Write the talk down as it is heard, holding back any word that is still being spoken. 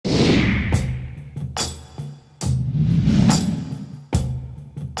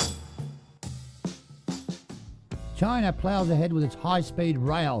China ploughs ahead with its high-speed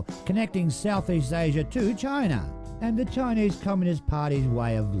rail connecting Southeast Asia to China and the Chinese Communist Party's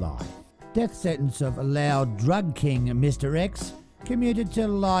way of life. Death sentence of Lao drug king Mr. X commuted to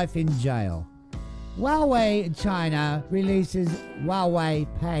life in jail. Huawei China releases Huawei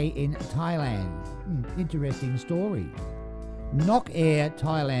Pay in Thailand. Interesting story. Nok Air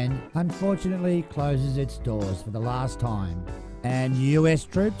Thailand unfortunately closes its doors for the last time. And US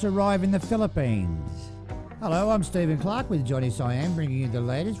troops arrive in the Philippines. Hello, I'm Stephen Clark with Johnny Siam, bringing you the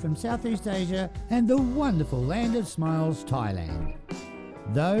latest from Southeast Asia and the wonderful Land of Smiles, Thailand.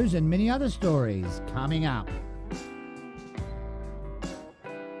 Those and many other stories coming up.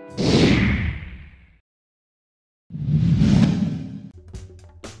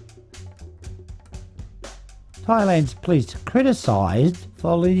 Thailand's police criticised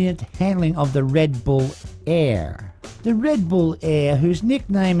for lenient handling of the Red Bull Air. The Red Bull Air, whose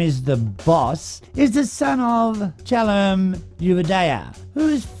nickname is the Boss, is the son of Chalam Yuvadaya,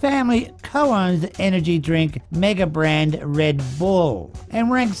 whose family co-owns the energy drink mega brand Red Bull,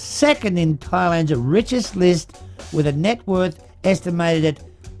 and ranks second in Thailand's richest list with a net worth estimated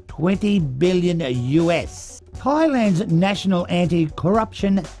at 20 billion US. Thailand's National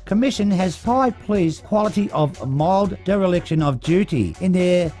Anti-Corruption Commission has fined police quality of mild dereliction of duty in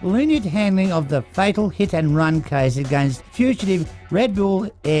their lenient handling of the fatal hit-and-run case against fugitive Red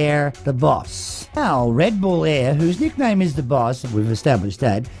Bull Air the Boss. Now, Red Bull Air, whose nickname is the Boss, we've established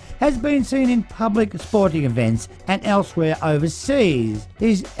that, has been seen in public sporting events and elsewhere overseas.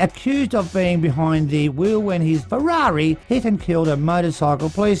 He's accused of being behind the wheel when his Ferrari hit and killed a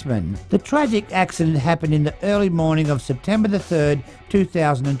motorcycle policeman. The tragic accident happened in the early morning of September the 3rd,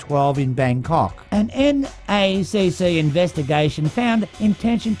 2012 in Bangkok. An NACC investigation found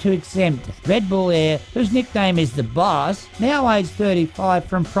intention to exempt Red Bull Air, whose nickname is the Boss, now aged 35,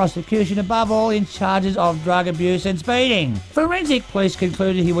 from prosecution, above all in charges of drug abuse and speeding. Forensic police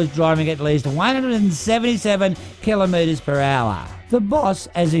concluded he was driving at least 177 kilometres per hour. The Boss,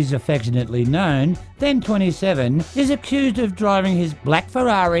 as he's affectionately known, then 27, is accused of driving his black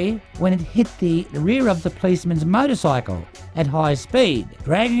Ferrari when it hit the rear of the policeman's motorcycle at high speed,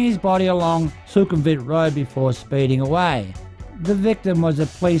 dragging his body along Sukhumvit Road before speeding away. The victim was a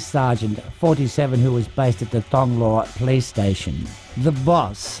police sergeant, 47, who was based at the Thonglor police station. The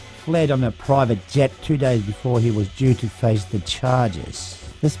Boss fled on a private jet 2 days before he was due to face the charges.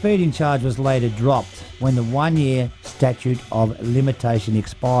 The speeding charge was later dropped when the 1-year statute of limitation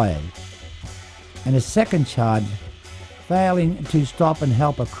expired. And a second charge, failing to stop and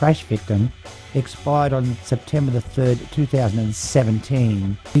help a crash victim, expired on September the 3rd,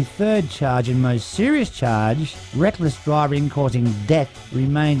 2017. The third charge and most serious charge, reckless driving causing death,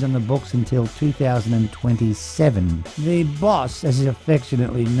 remains on the books until 2027. The Boss, as is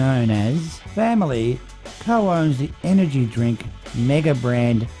affectionately known as, family co-owns the energy drink mega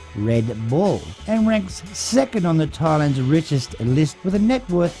brand Red Bull and ranks second on the Thailand's richest list with a net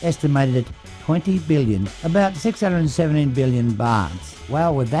worth estimated at 20 billion, about 617 billion bahts.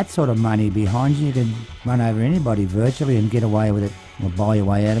 Well, with that sort of money behind you, you can run over anybody virtually and get away with it, or buy your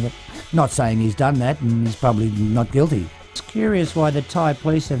way out of it. Not saying he's done that, and he's probably not guilty. It's curious why the Thai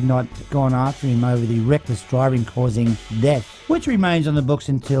police have not gone after him over the reckless driving causing death, which remains on the books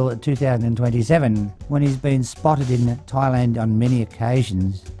until 2027, when he's been spotted in Thailand on many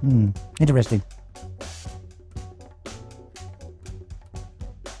occasions. Interesting.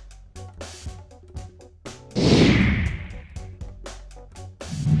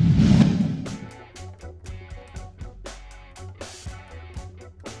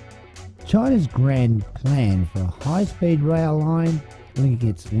 China's grand plan for a high-speed rail line linking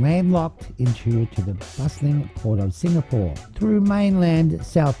its landlocked interior to the bustling port of Singapore through mainland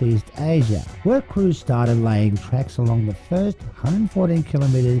Southeast Asia. Work crews started laying tracks along the first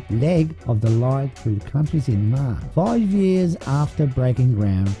 114-kilometre leg of the line through the countries in March, 5 years after breaking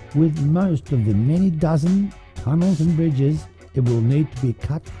ground. With most of the many dozen tunnels and bridges it will need to be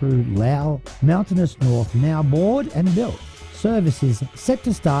cut through Laos mountainous north now bored and built. Service is set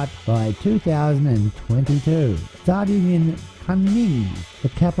to start by 2022, starting in Kunming, the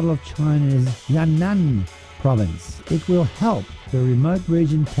capital of China's Yunnan province. It will help the remote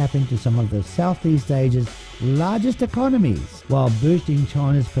region tap into some of the Southeast Asia's largest economies, while boosting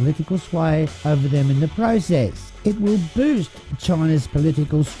China's political sway over them in the process. It will boost China's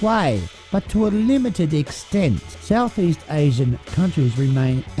political sway, but to a limited extent. Southeast Asian countries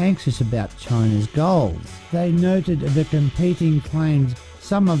remain anxious about China's goals. They noted the competing claims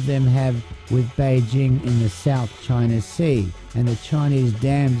some of them have with Beijing in the South China Sea and the Chinese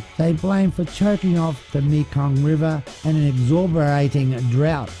dams they blame for choking off the Mekong River and an exasperating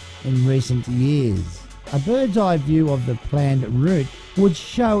drought in recent years. A bird's eye view of the planned route would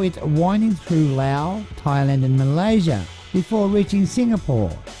show it winding through Laos, Thailand and Malaysia before reaching Singapore,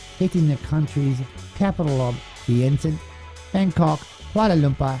 hitting the country's capital of Vientiane, Bangkok, Kuala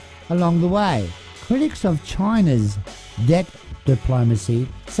Lumpur along the way. Critics of China's debt diplomacy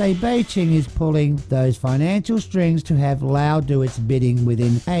say Beijing is pulling those financial strings to have Laos do its bidding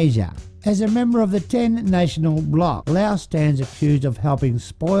within Asia. As a member of the 10-national bloc, Laos stands accused of helping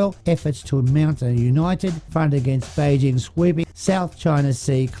spoil efforts to mount a united front against Beijing's sweeping South China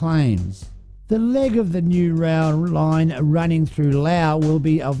Sea claims. The leg of the new rail line running through Laos will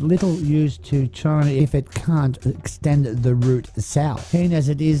be of little use to China if it can't extend the route south, keen as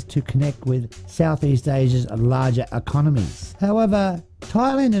it is to connect with Southeast Asia's larger economies. However,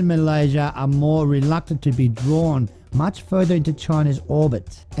 Thailand and Malaysia are more reluctant to be drawn much further into China's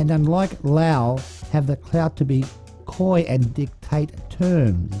orbit, and unlike Laos, have the clout to be coy and dictate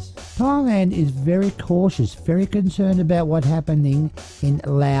terms. Thailand is very cautious, very concerned about what's happening in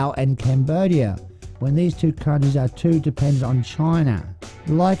Laos and Cambodia when these two countries are too dependent on China,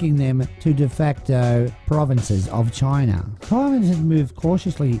 liking them to de facto provinces of China. Thailand has moved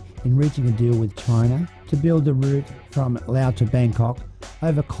cautiously in reaching a deal with China to build the route from Laos to Bangkok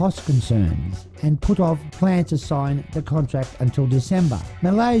over cost concerns and put off plans to sign the contract until December.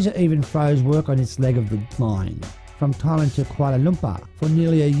 Malaysia even froze work on its leg of the line from Thailand to Kuala Lumpur for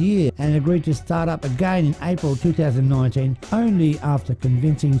nearly a year and agreed to start up again in April 2019 only after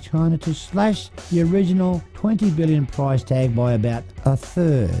convincing China to slash the original $20 billion price tag by about a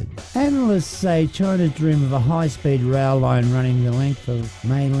third. Analysts say China's dream of a high-speed rail line running the length of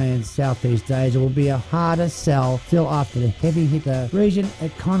mainland Southeast Asia will be a harder sell still after the heavy hit the region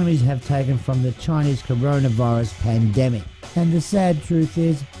economies have taken from the Chinese coronavirus pandemic. And the sad truth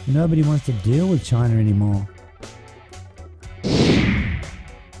is, nobody wants to deal with China anymore.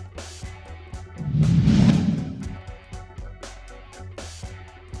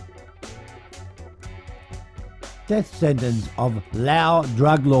 Death sentence of Lao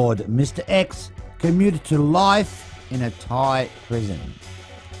drug lord Mr. X commuted to life in a Thai prison.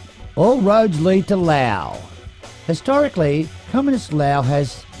 All roads lead to Laos. Historically, Communist Laos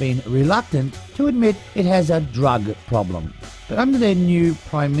has been reluctant to admit it has a drug problem. But under their new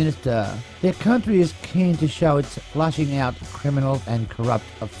Prime Minister, their country is keen to show it's flushing out criminals and corrupt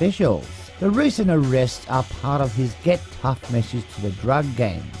officials. The recent arrests are part of his get tough message to the drug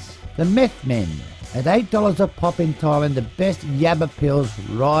gangs. The meth men. At $8 a pop in Thailand, the best yabba pills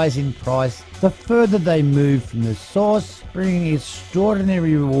rise in price the further they move from the source, bringing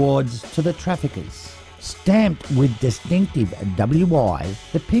extraordinary rewards to the traffickers. Stamped with distinctive WY,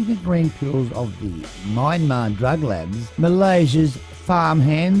 the pink and green pills of the Myanmar drug labs, Malaysia's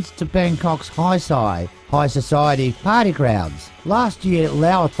farmhands to Bangkok's high society party crowds. Last year,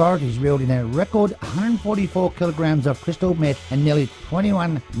 Lao authorities reeled in a record 144 kilograms of crystal meth and nearly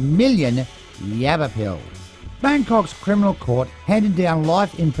 21 million yabba pills. Bangkok's criminal court handed down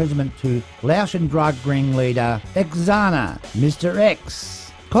life imprisonment to Laotian drug ring leader Exana Mr.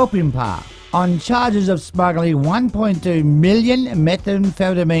 X Kopimpa on charges of smuggling 1.2 million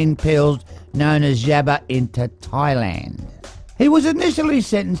methamphetamine pills known as yabba into Thailand. He was initially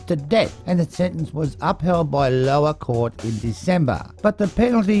sentenced to death, and the sentence was upheld by lower court in December, but the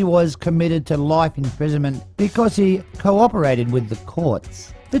penalty was committed to life imprisonment because he cooperated with the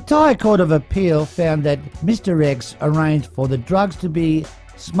courts. The Thai Court of Appeal found that Mr. X arranged for the drugs to be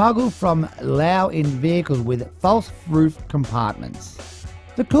smuggled from Laos in vehicles with false roof compartments.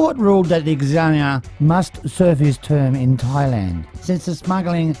 The court ruled that Exana must serve his term in Thailand, since the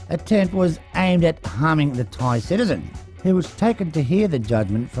smuggling attempt was aimed at harming the Thai citizen. He was taken to hear the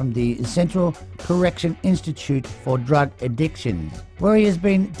judgment from the Central Correction Institute for Drug Addictions, where he has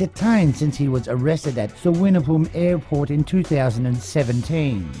been detained since he was arrested at Suvarnabhumi Airport in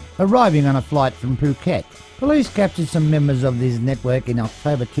 2017, arriving on a flight from Phuket. Police captured some members of this network in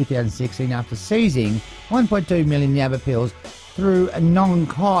October 2016 after seizing 1.2 million yabba pills through Nong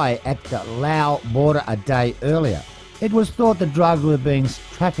Khai at the Lao border a day earlier. It was thought the drugs were being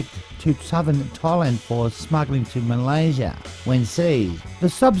trafficked to southern Thailand for smuggling to Malaysia when seized. The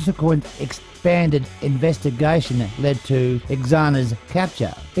subsequent expanded investigation led to Exana's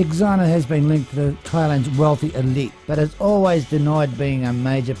capture. Exana has been linked to Thailand's wealthy elite, but has always denied being a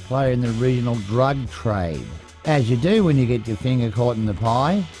major player in the regional drug trade. As you do when you get your finger caught in the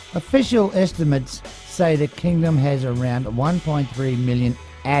pie. Official estimates say the kingdom has around 1.3 million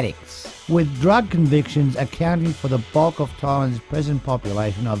addicts, with drug convictions accounting for the bulk of Thailand's present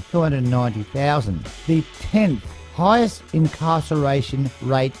population of 290,000, the 10th highest incarceration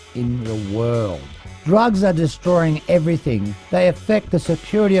rate in the world. Drugs are destroying everything. They affect the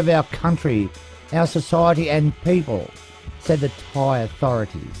security of our country, our society and people, said the Thai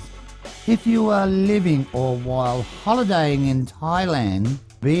authorities. If you are living or while holidaying in Thailand,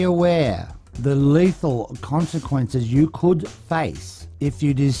 be aware the lethal consequences you could face if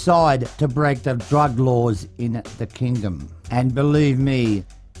you decide to break the drug laws in the kingdom. And believe me,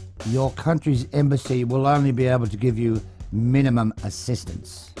 your country's embassy will only be able to give you minimum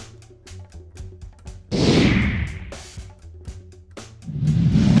assistance.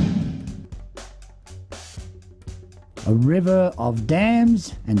 A river of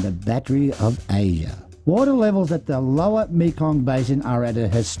dams and the battery of Asia. Water levels at the lower Mekong Basin are at a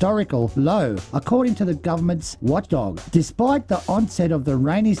historical low, according to the government's watchdog, despite the onset of the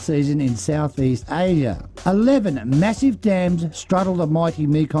rainy season in Southeast Asia. 11 massive dams straddle the mighty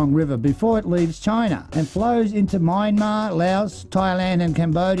Mekong River before it leaves China and flows into Myanmar, Laos, Thailand and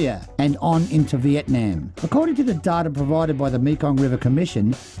Cambodia, and on into Vietnam. According to the data provided by the Mekong River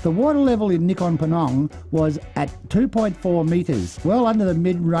Commission, the water level in Nakhon Phanom was at 2.4 metres, well under the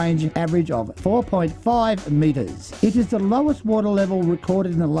mid-range average of 4.5 metres. It is the lowest water level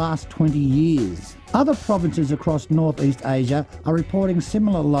recorded in the last 20 years. Other provinces across Northeast Asia are reporting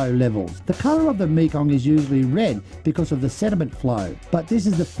similar low levels. The colour of the Mekong is usually red because of the sediment flow, but this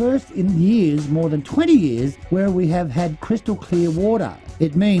is the first in years, more than 20 years, where we have had crystal clear water.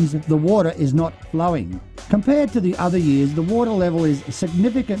 It means the water is not flowing. Compared to the other years, the water level is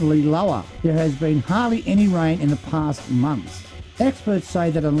significantly lower. There has been hardly any rain in the past months. Experts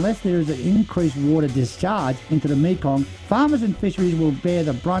say that unless there is an increased water discharge into the Mekong, farmers and fisheries will bear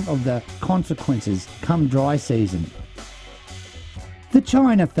the brunt of the consequences come dry season. The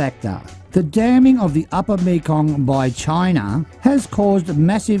China factor. The damming of the upper Mekong by China has caused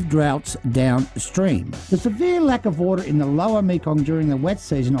massive droughts downstream. The severe lack of water in the lower Mekong during the wet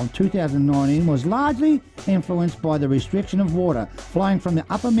season of 2019 was largely influenced by the restriction of water flowing from the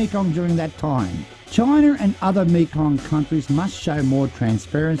upper Mekong during that time. China and other Mekong countries must show more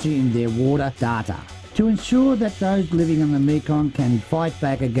transparency in their water data to ensure that those living on the Mekong can fight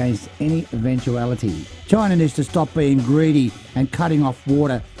back against any eventuality. China needs to stop being greedy and cutting off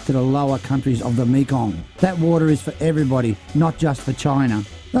water to the lower countries of the Mekong. That water is for everybody, not just for China.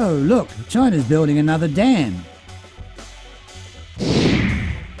 Oh look, China's building another dam.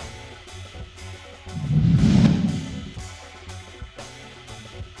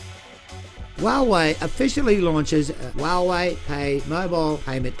 Huawei officially launches Huawei Pay mobile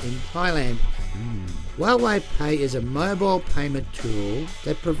payment in Thailand. Huawei Pay is a mobile payment tool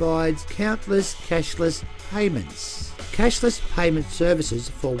that provides countless cashless payments. Cashless payment services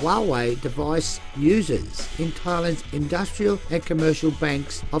for Huawei device users in Thailand's industrial and commercial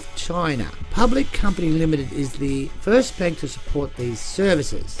banks of China. Public Company Limited is the first bank to support these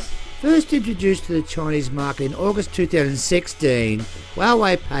services. First introduced to the Chinese market in August 2016,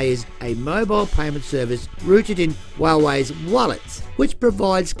 Huawei Pay is a mobile payment service rooted in Huawei's wallets, which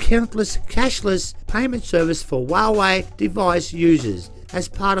provides countless cashless payment service for Huawei device users as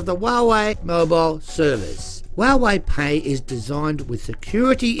part of the Huawei mobile service. Huawei Pay is designed with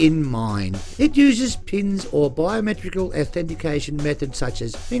security in mind. It uses PINs or biometrical authentication methods such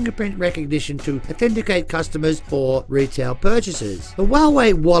as fingerprint recognition to authenticate customers for retail purchases. The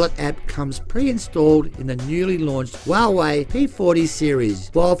Huawei Wallet app comes pre-installed in the newly launched Huawei P40 series,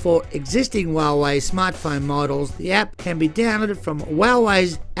 while for existing Huawei smartphone models, the app can be downloaded from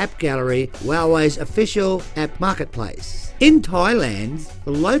Huawei's App Gallery, Huawei's official app marketplace. In Thailand,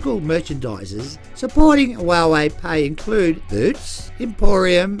 the local merchandisers supporting Huawei Pay include Boots,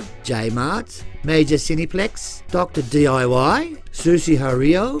 Emporium, J-Mart, Major Cineplex, Dr. DIY, Sushi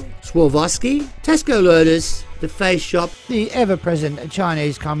Hario, Swarovski, Tesco Lotus, The Face Shop, the ever-present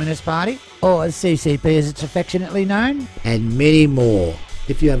Chinese Communist Party, or CCP as it's affectionately known, and many more.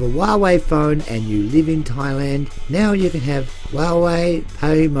 If you have a Huawei phone and you live in Thailand, now you can have Huawei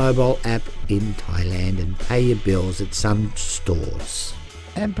Pay mobile app in Thailand and pay your bills at some stores.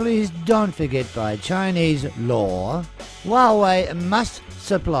 And please don't forget, by Chinese law, Huawei must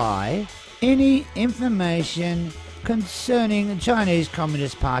supply any information concerning the Chinese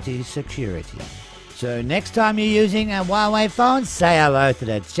Communist Party security. So next time you're using a Huawei phone, say hello to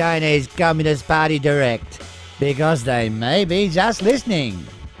the Chinese Communist Party direct, because they may be just listening.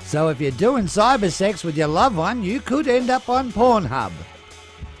 So if you're doing cyber sex with your loved one, you could end up on Pornhub.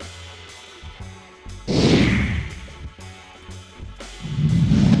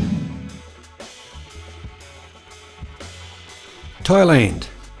 Thailand.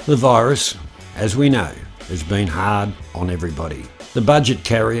 The virus, as we know, has been hard on everybody. The budget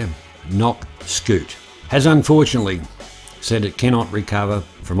carrier, Nok Scoot, has unfortunately said it cannot recover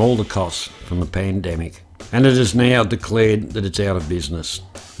from all the costs from the pandemic and it has now declared that it's out of business.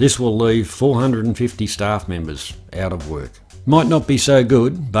 This will leave 450 staff members out of work. Might not be so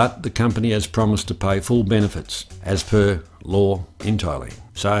good, but the company has promised to pay full benefits as per law in Thailand.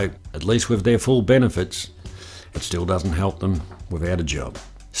 So at least with their full benefits, it still doesn't help them without a job.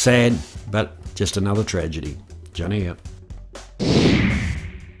 Sad, but just another tragedy. Johnny out.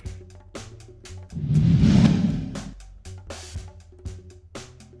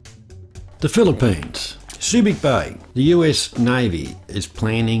 The Philippines. Subic Bay. The US Navy is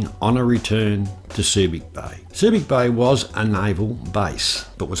planning on a return to Subic Bay. Subic Bay was a naval base,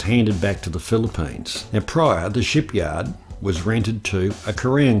 but was handed back to the Philippines. Now prior, the shipyard was rented to a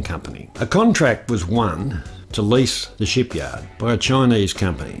Korean company. A contract was won to lease the shipyard by a Chinese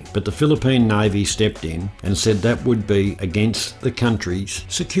company, but the Philippine Navy stepped in and said that would be against the country's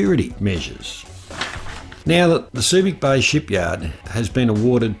security measures. Now that the Subic Bay shipyard has been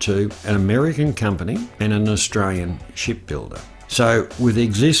awarded to an American company and an Australian shipbuilder. So with the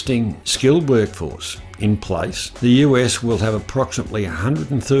existing skilled workforce in place, the US will have approximately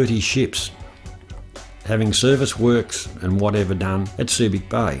 130 ships having service works and whatever done at Subic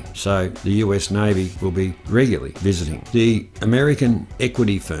Bay. So the US Navy will be regularly visiting. The American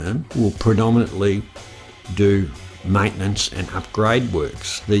equity firm will predominantly do maintenance and upgrade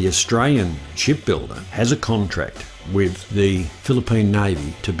works. The Australian shipbuilder has a contract with the Philippine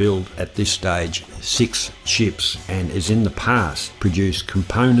Navy to build at this stage 6 ships and has in the past produced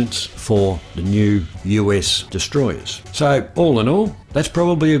components for the new US destroyers. So all in all, that's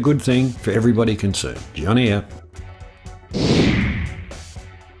probably a good thing for everybody concerned. Johnny out.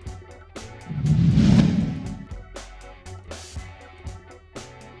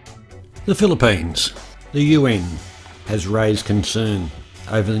 The Philippines. The UN has raised concern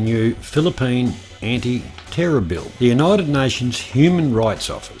over the new Philippine anti-terror bill. The United Nations Human Rights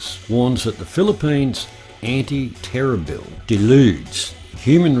Office warns that the Philippines anti-terror bill deludes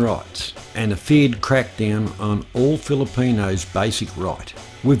human rights and a feared crackdown on all Filipinos' basic right,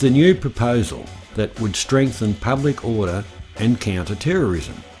 with the new proposal that would strengthen public order and counter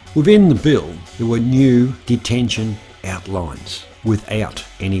terrorism. Within the bill, there were new detention outlines without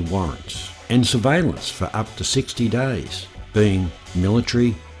any warrants, and surveillance for up to 60 days, being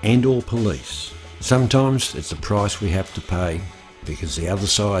military and or police. Sometimes it's the price we have to pay because the other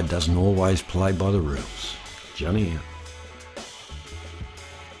side doesn't always play by the rules. Johnny out.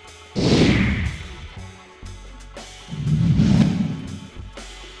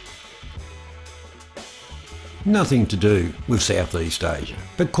 Nothing to do with Southeast Asia,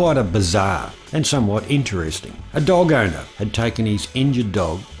 but quite a bizarre and somewhat interesting. A dog owner had taken his injured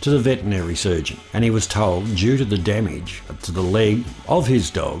dog to the veterinary surgeon, and he was told, due to the damage to the leg of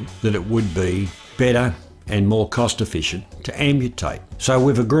his dog, that it would be better and more cost efficient to amputate. So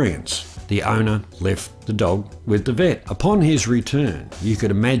with agreeance, the owner left the dog with the vet. Upon his return, you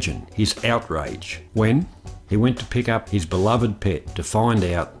could imagine his outrage when he went to pick up his beloved pet to find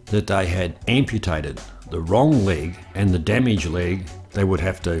out that they had amputated the wrong leg, and the damaged leg, they would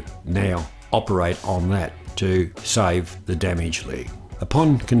have to now operate on that to save the damaged leg.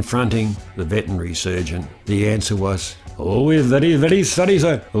 Upon confronting the veterinary surgeon, the answer was, "Oh, we're very, very sorry,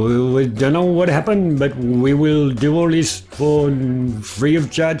 sir. We don't know what happened, but we will do all this for free of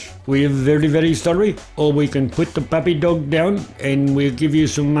charge. We're very, very sorry. Or we can put the puppy dog down and we'll give you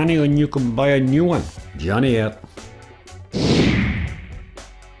some money and you can buy a new one." Johnny out.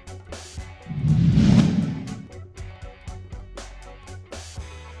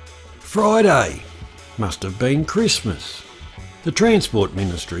 Friday must have been Christmas. The Transport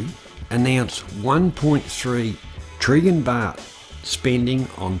Ministry announced 1.3 trillion baht spending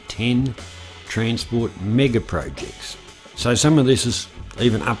on 10 transport mega projects. So some of this is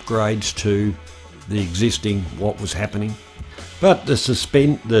even upgrades to the existing what was happening. But the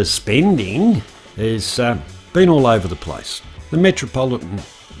spending has been all over the place. The Metropolitan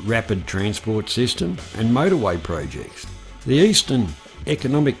Rapid Transport System and motorway projects. The Eastern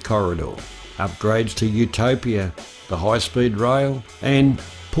Economic Corridor, upgrades to Utopia, the high-speed rail and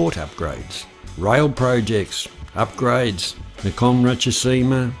port upgrades. Rail projects, upgrades, Nakhon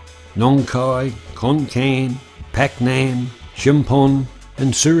Ratchasima, Nong Khai, Khon Kaen, Pak Nam, Chumpon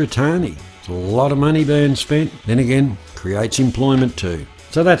and Suratani. It's a lot of money being spent, then again, creates employment too.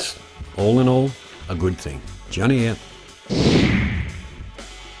 So that's, all in all, a good thing. Johnny out.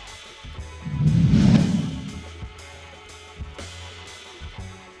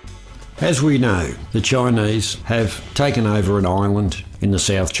 As we know, the Chinese have taken over an island in the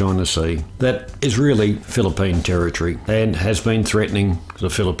South China Sea that is really Philippine territory and has been threatening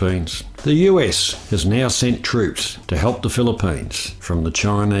the Philippines. The US has now sent troops to help the Philippines from the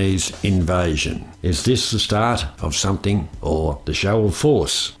Chinese invasion. Is this the start of something, or the show of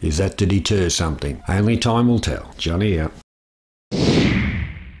force? Is that to deter something? Only time will tell. Johnny out.